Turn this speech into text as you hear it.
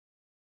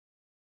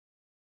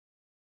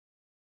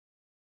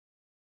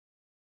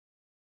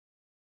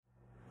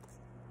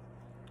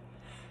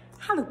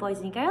Hello boys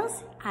and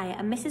girls, I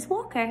am Mrs.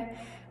 Walker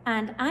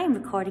and I'm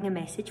recording a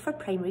message for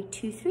Primary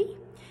 2-3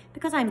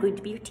 because I'm going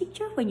to be your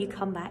teacher when you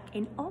come back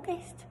in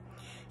August.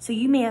 So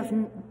you may have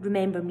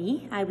remember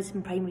me, I was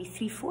in Primary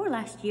 3-4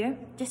 last year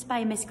just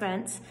by Miss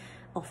Grant's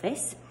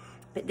office,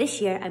 but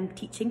this year I'm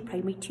teaching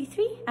Primary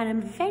 2-3 and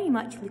I'm very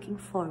much looking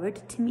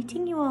forward to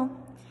meeting you all.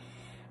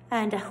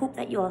 And I hope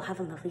that you all have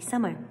a lovely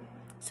summer.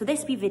 So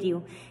this wee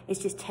video is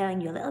just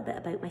telling you a little bit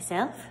about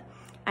myself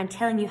and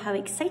telling you how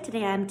excited I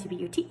am to be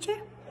your teacher.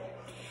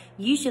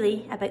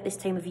 Usually about this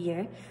time of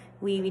year,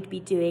 we would be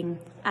doing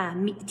a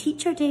Meet the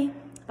Teacher Day,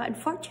 but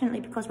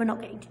unfortunately because we're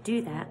not getting to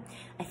do that,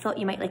 I thought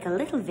you might like a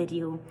little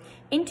video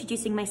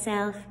introducing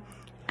myself,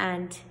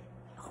 and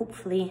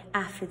hopefully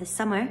after the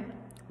summer,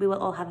 we will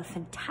all have a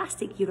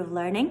fantastic year of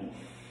learning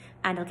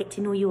and I'll get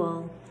to know you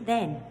all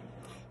then.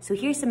 So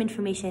here's some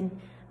information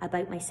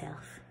about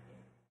myself.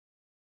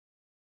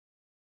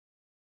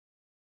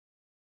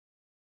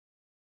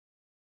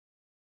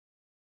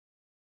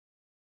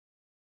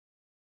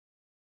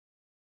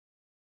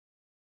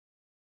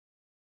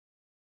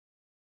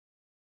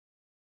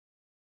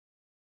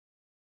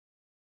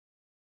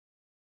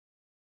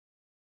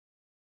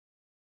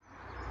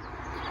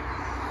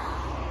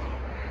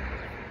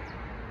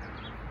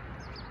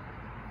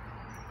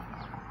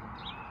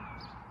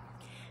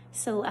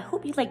 So I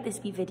hope you liked this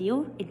wee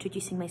video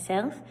introducing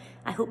myself.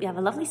 I hope you have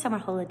a lovely summer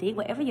holiday,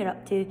 whatever you're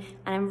up to,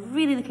 and I'm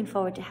really looking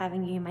forward to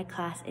having you in my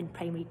class in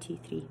Primary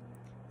 2-3.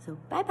 So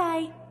bye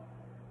bye.